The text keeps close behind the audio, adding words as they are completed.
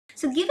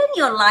So, given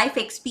your life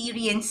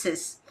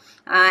experiences,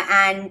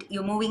 and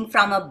you're moving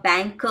from a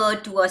banker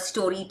to a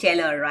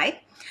storyteller, right?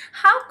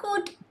 How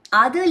could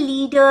other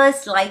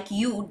leaders like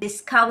you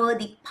discover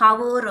the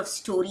power of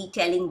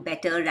storytelling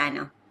better,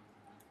 Rana?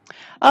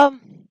 Um,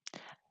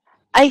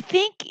 I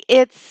think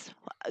it's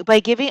by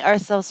giving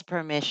ourselves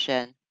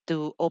permission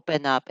to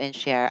open up and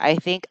share. I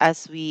think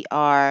as we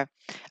are,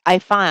 I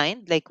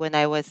find like when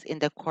I was in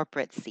the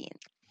corporate scene,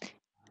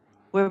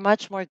 we're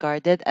much more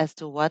guarded as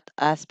to what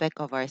aspect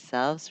of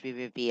ourselves we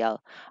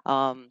reveal.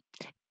 Um,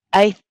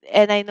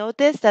 I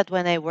noticed that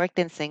when I worked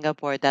in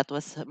Singapore, that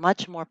was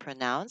much more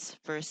pronounced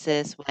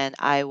versus when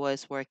I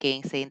was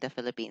working, say, in the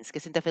Philippines.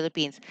 Because in the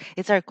Philippines,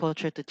 it's our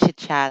culture to chit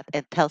chat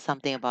and tell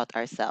something about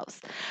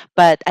ourselves.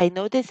 But I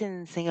noticed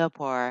in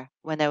Singapore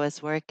when I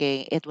was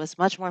working, it was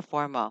much more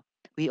formal.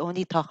 We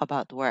only talk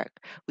about work.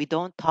 We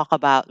talk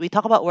about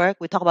work,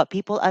 we talk about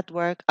people at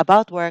work,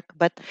 about work,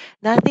 but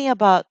nothing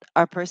about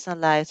our personal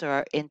lives or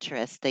our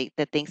interests, the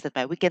things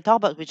that we can talk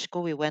about which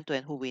school we went to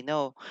and who we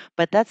know,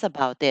 but that's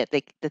about it,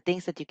 like the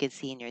things that you can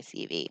see in your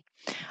CV.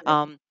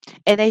 um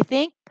and I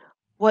think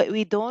what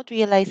we don't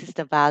realize is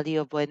the value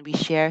of when we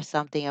share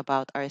something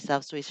about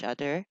ourselves to each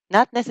other,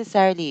 not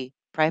necessarily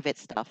private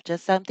stuff,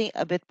 just something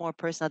a bit more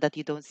personal that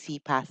you don't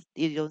see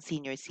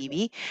in your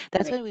CV.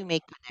 That's Correct, when we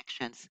make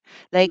connections,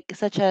 like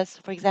such as,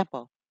 for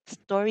example,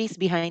 stories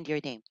behind your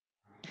name.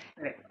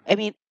 correct, I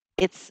mean,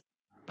 it's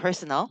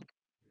personal,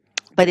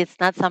 but it's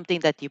not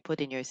something that you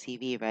put in your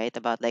CV, right?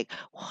 About like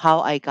how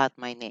I got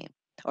my name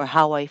or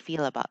how I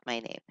feel about my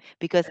name,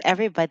 because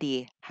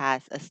everybody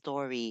has a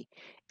story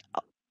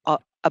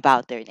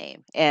about their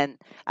name, and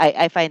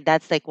I find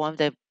that's like one of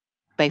the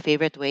my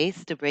favorite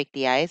ways to break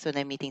the ice when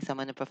I'm meeting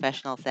someone in a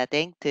professional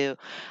setting. To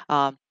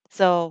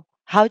so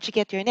how'd you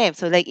get your name?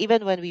 So like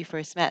even when we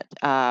first met,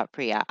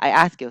 Priya, I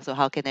asked you, so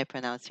how can I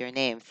pronounce your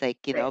name? It's like,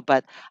 correct,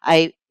 but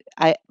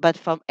but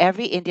from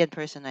every Indian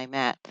person I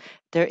met,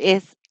 there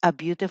is a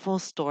beautiful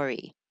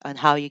story on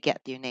how you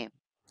get your name.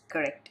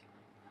 correct.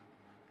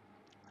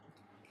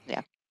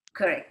 Yeah.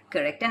 Correct,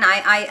 correct. And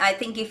I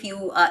think if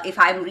you, if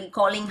I'm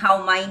recalling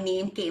how my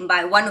name came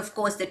by, one, of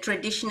course, the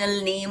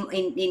traditional name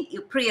in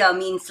Priya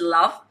means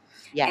love,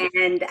 Yes.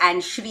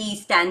 and Shri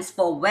stands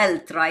for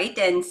wealth, right?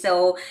 And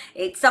so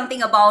it's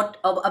something about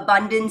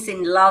abundance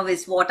in love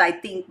is what I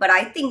think. But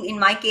I think in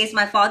my case,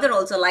 my father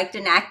also liked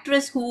an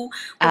actress who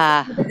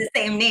Ah, followed the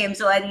same name.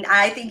 So, and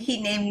I think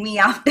he named me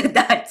after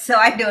that. So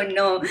I don't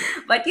know,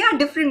 but yeah,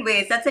 different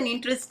ways. That's an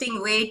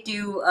interesting way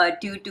to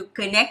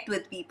connect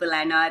with people,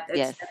 and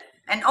it's yes.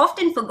 and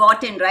often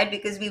forgotten, right?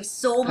 Because we've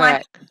so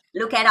much Correct.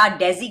 look at our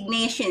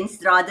designations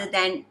rather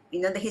than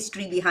the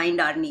history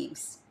behind our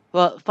names.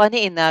 Well,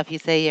 funny enough, you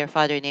say your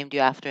father named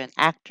you after an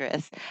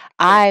actress. Correct.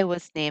 I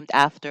was named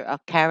after a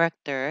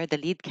character, the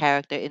lead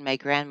character in my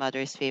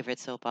grandmother's favorite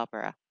soap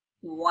opera.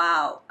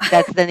 Wow.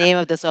 That's the name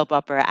of the soap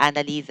opera,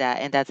 Annalisa,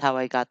 and that's how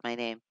I got my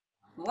name.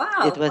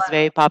 It Wow. was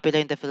very popular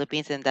in the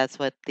Philippines, and that's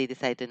what they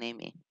decided to name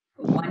me.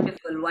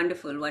 Wonderful,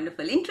 wonderful,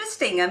 wonderful.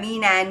 Interesting. I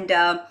mean, and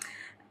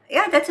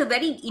yeah, that's a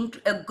very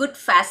a good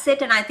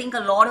facet, and I think a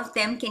lot of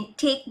them can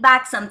take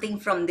back something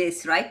from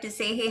this, right? To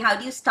say, hey, how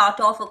do you start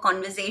off a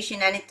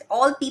conversation? And it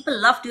all people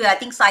love to. I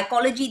think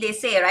psychology, they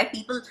say, right?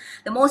 People,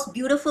 the most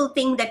beautiful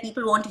thing that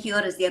people want to hear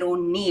is their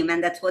own name,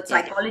 and that's what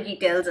Yes. psychology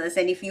tells us.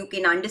 And if you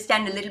can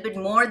understand a little bit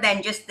more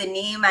than just the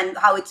name and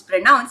how it's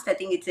pronounced, I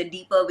think it's a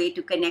deeper way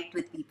to connect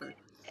with people.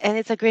 And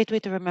it's a great way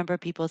to remember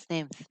people's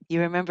names.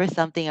 You remember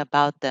something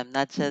about them,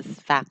 not just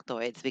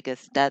factoids,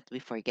 because that we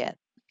forget.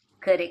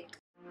 Correct.